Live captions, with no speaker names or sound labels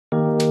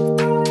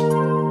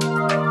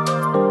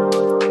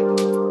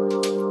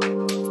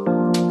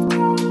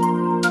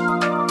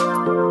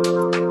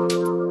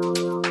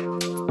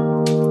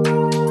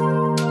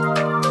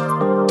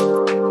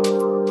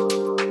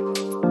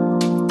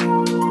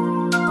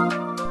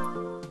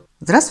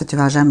Здравствуйте,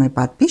 уважаемые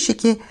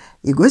подписчики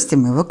и гости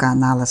моего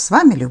канала. С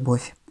вами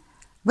Любовь.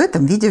 В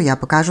этом видео я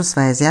покажу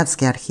свои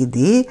азиатские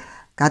орхидеи,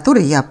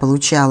 которые я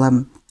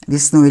получала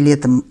весной и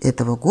летом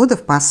этого года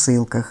в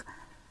посылках.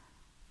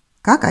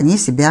 Как они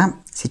себя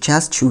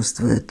сейчас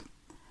чувствуют.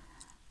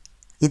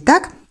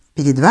 Итак,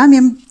 перед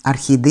вами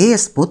орхидея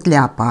спот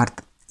Leopard.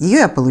 Ее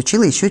я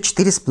получила еще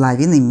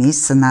 4,5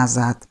 месяца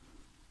назад.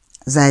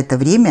 За это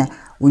время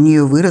у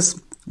нее вырос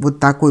вот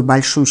такой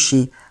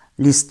большущий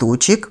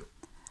листочек.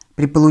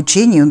 При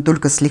получении он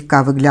только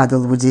слегка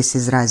выглядывал вот здесь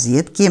из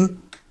розетки.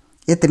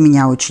 Это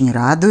меня очень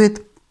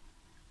радует.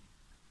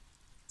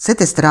 С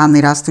этой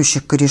стороны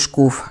растущих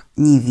корешков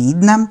не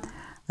видно.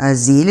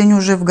 Зелень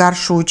уже в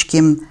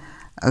горшочке.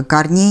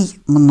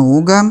 Корней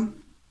много.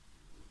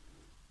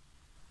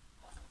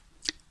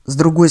 С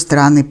другой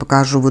стороны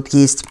покажу. Вот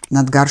есть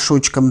над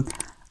горшочком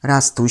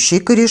растущий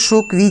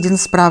корешок. Виден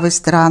с правой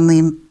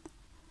стороны.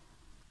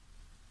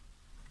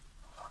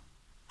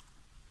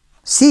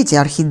 Все эти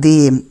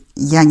орхидеи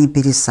я не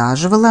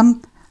пересаживала,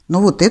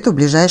 но вот эту в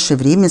ближайшее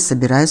время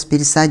собираюсь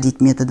пересадить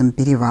методом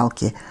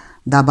перевалки.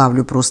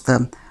 Добавлю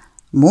просто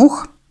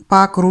мох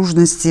по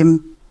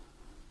окружности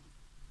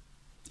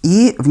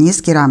и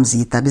вниз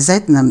керамзит.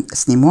 Обязательно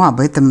сниму об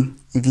этом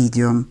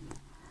видео.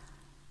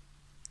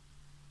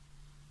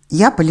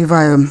 Я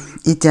поливаю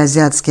эти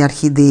азиатские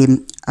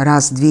орхидеи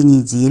раз в 2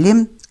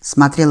 недели.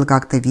 Смотрела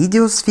как-то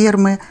видео с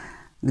фермы,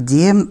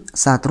 где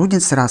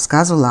сотрудница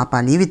рассказывала о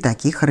поливе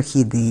таких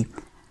орхидей.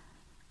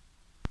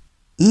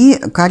 И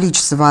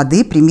количество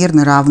воды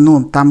примерно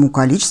равно тому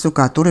количеству,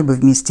 которое бы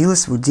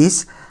вместилось вот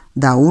здесь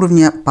до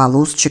уровня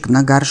полосочек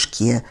на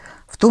горшке.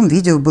 В том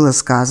видео было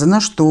сказано,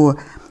 что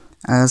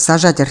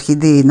сажать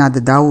орхидеи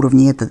надо до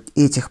уровня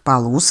этих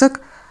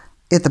полосок.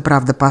 Это,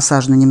 правда,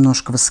 посажено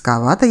немножко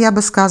высоковато, я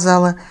бы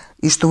сказала.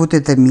 И что вот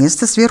это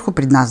место сверху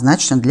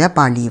предназначено для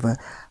полива.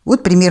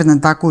 Вот примерно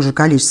такое же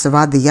количество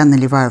воды я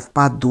наливаю в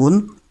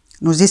поддон.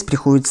 Но здесь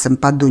приходится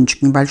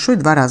поддончик небольшой,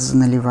 2 раза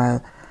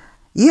наливаю.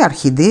 И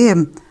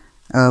орхидея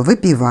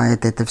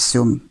выпивает это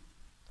все.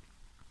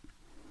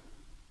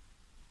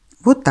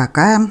 Вот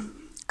такая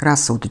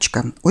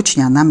красоточка.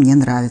 Очень она мне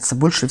нравится.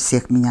 Больше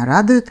всех меня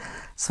радует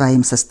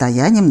своим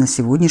состоянием на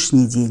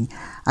сегодняшний день.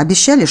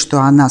 Обещали, что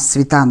она с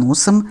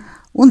цветоносом.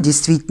 Он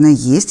действительно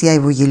есть. Я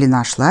его еле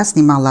нашла,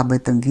 снимала об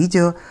этом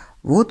видео.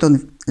 Вот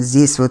он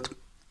здесь вот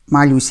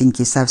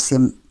малюсенький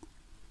совсем,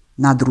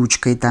 над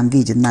ручкой там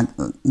виден,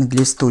 над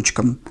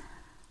листочком.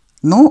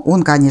 Но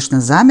он, конечно,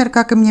 замер,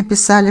 как и мне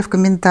писали в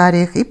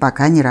комментариях, и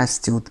пока не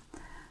растет.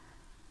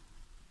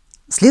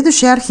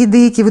 Следующие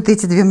орхидейки, вот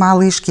эти 2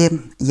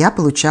 малышки, я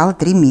получала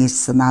 3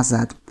 месяца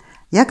назад.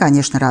 Я,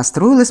 конечно,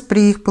 расстроилась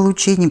при их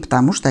получении,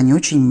 потому что они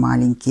очень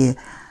маленькие.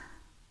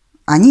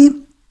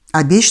 Они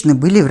обещаны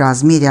были в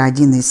размере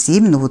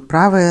 1,7, но вот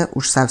правая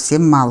уж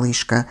совсем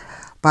малышка.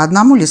 По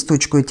одному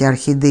листочку эти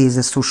орхидеи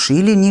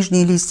засушили,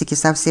 нижние листики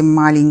совсем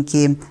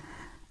маленькие,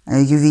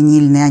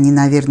 ювенильные они,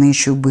 наверное,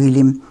 еще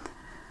были.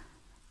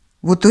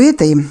 Вот у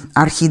этой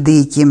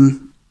орхидейки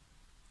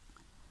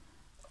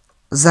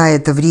за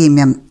это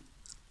время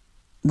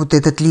вот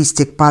этот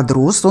листик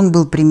подрос. Он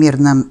был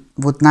примерно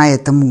вот на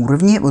этом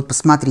уровне. Вот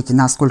посмотрите,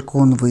 насколько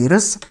он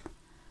вырос.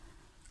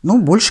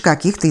 Ну, больше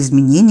каких-то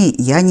изменений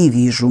я не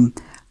вижу.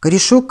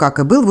 Корешок, как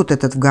и был вот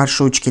этот в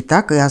горшочке,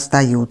 так и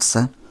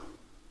остается.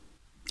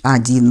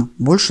 Один.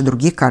 Больше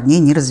других корней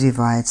не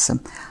развивается.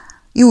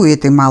 И у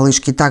этой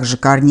малышки также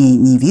корней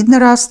не видно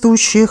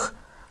растущих.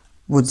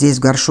 Вот здесь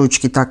в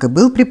горшочке так и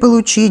был при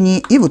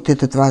получении. И вот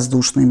этот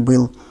воздушный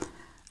был.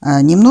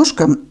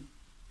 Немножко,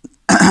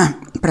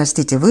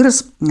 простите,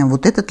 вырос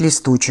вот этот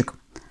листочек.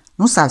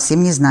 Ну,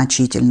 совсем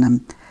незначительно.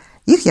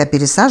 Их я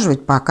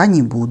пересаживать пока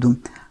не буду.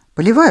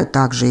 Поливаю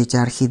также эти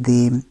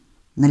орхидеи.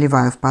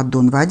 Наливаю в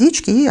поддон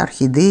водички, и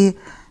орхидеи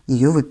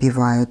ее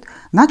выпивают.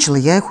 Начала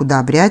я их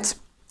удобрять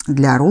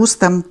для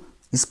роста.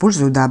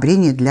 Использую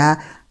удобрения для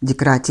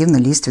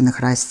декоративно-лиственных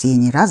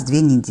растений раз в 2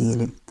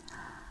 недели.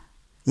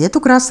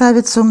 Эту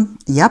красавицу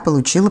я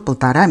получила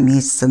 1,5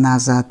 месяца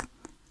назад.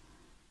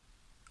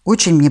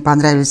 Очень мне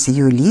понравились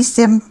ее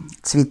листья.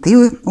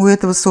 Цветы у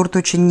этого сорта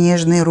очень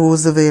нежные,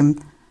 розовые.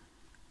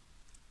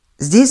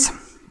 Здесь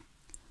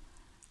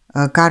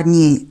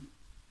корней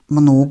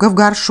много в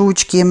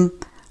горшочке,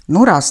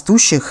 но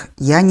растущих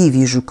я не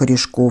вижу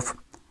корешков.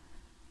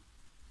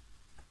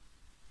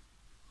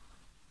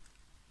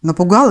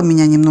 Напугало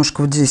меня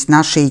немножко вот здесь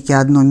на шейке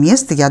одно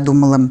место. Я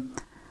думала,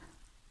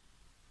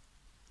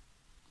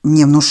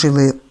 мне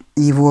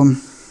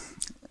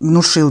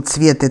внушил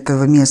цвет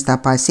этого места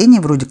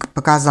опасения. Вроде как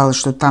показалось,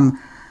 что там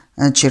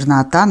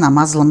чернота,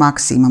 намазала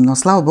Максимом. Но,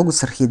 слава богу,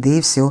 с орхидеей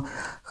все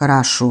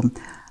хорошо.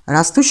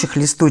 Растущих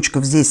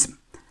листочков здесь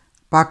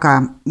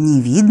пока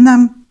не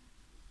видно.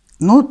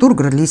 Но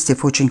тургор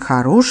листьев очень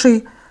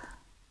хороший.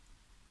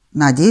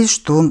 Надеюсь,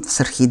 что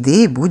с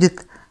орхидеей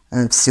будет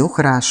все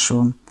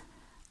хорошо.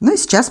 Ну и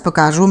сейчас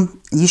покажу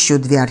еще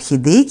 2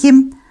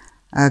 орхидейки,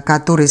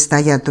 которые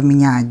стоят у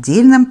меня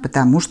отдельно,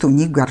 потому что у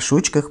них в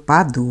горшочках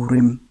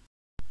подуры.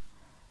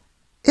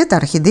 Это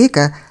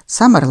орхидейка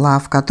Summer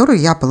Love, которую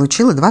я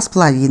получила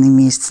 2,5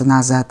 месяца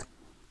назад.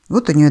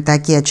 Вот у нее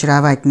такие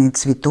очаровательные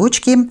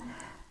цветочки,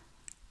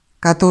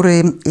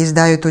 которые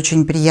издают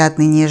очень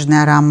приятный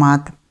нежный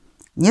аромат.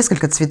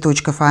 Несколько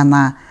цветочков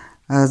она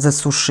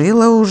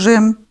засушила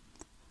уже,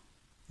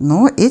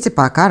 но эти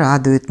пока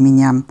радуют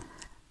меня.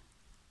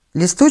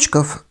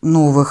 Листочков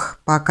новых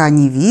пока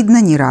не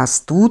видно, не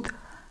растут.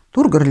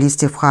 Тургор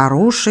листьев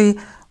хороший,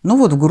 но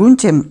вот в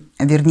грунте,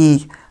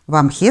 вернее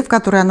в мхе, в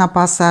который она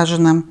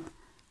посажена,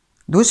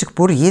 до сих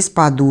пор есть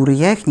подуры.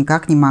 Я их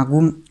никак не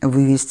могу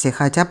вывести,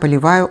 хотя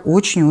поливаю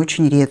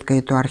очень-очень редко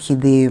эту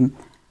орхидею.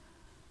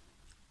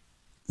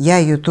 Я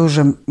ее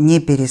тоже не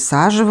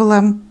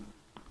пересаживала.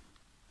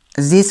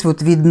 Здесь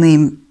вот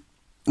видны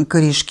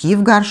корешки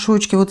в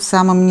горшочке, вот в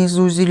самом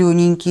низу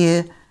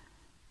зелененькие.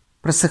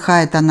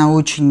 Просыхает она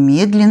очень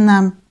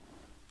медленно.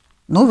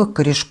 Новых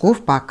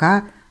корешков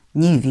пока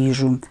не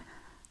вижу.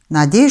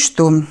 Надеюсь,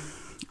 что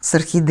с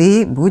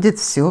орхидеей будет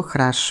все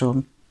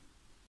хорошо.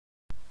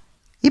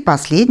 И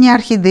последняя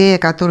орхидея,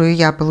 которую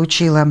я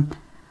получила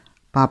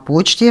по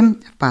почте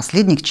в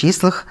последних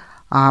числах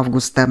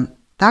августа.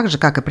 Так же,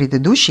 как и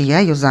предыдущий, я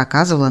ее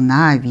заказывала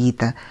на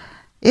Авито.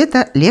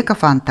 Это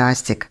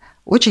Лека-фантастик.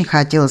 Очень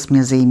хотелось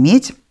мне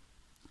заиметь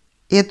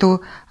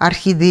эту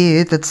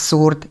орхидею, этот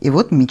сорт. И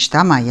вот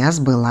мечта моя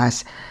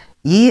сбылась.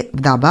 И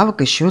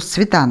вдобавок еще с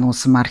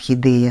цветоносом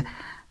орхидеи.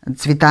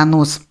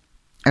 Цветонос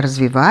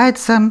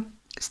развивается,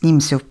 с ним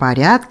все в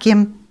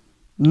порядке.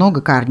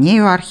 Много корней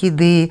у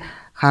орхидеи,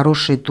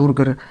 хороший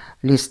тургор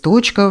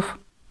листочков.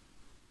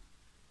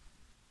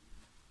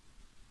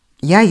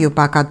 Я ее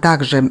пока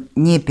также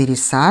не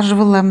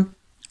пересаживала.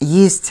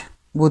 Есть,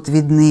 вот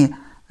видны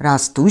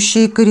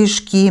растущие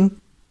корешки.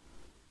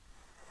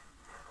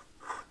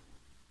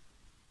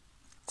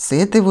 С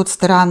этой вот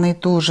стороны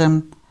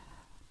тоже.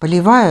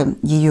 Поливаю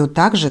ее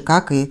так же,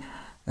 как и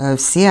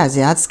все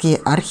азиатские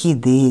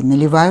орхидеи.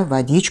 Наливаю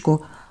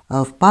водичку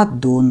в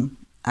поддон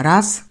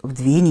раз в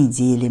 2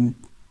 недели.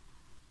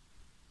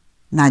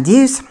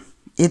 Надеюсь,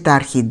 эта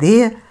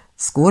орхидея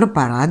скоро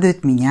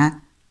порадует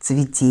меня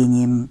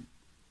цветением.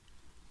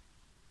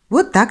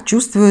 Вот так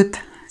чувствуют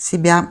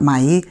себя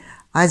мои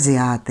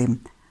азиаты.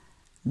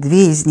 2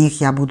 из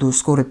них я буду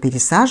скоро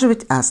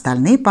пересаживать, а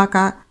остальные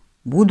пока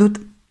будут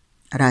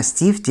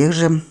расти в тех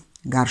же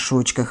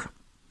горшочках.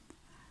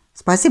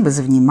 Спасибо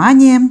за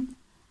внимание.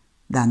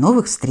 До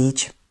новых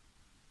встреч!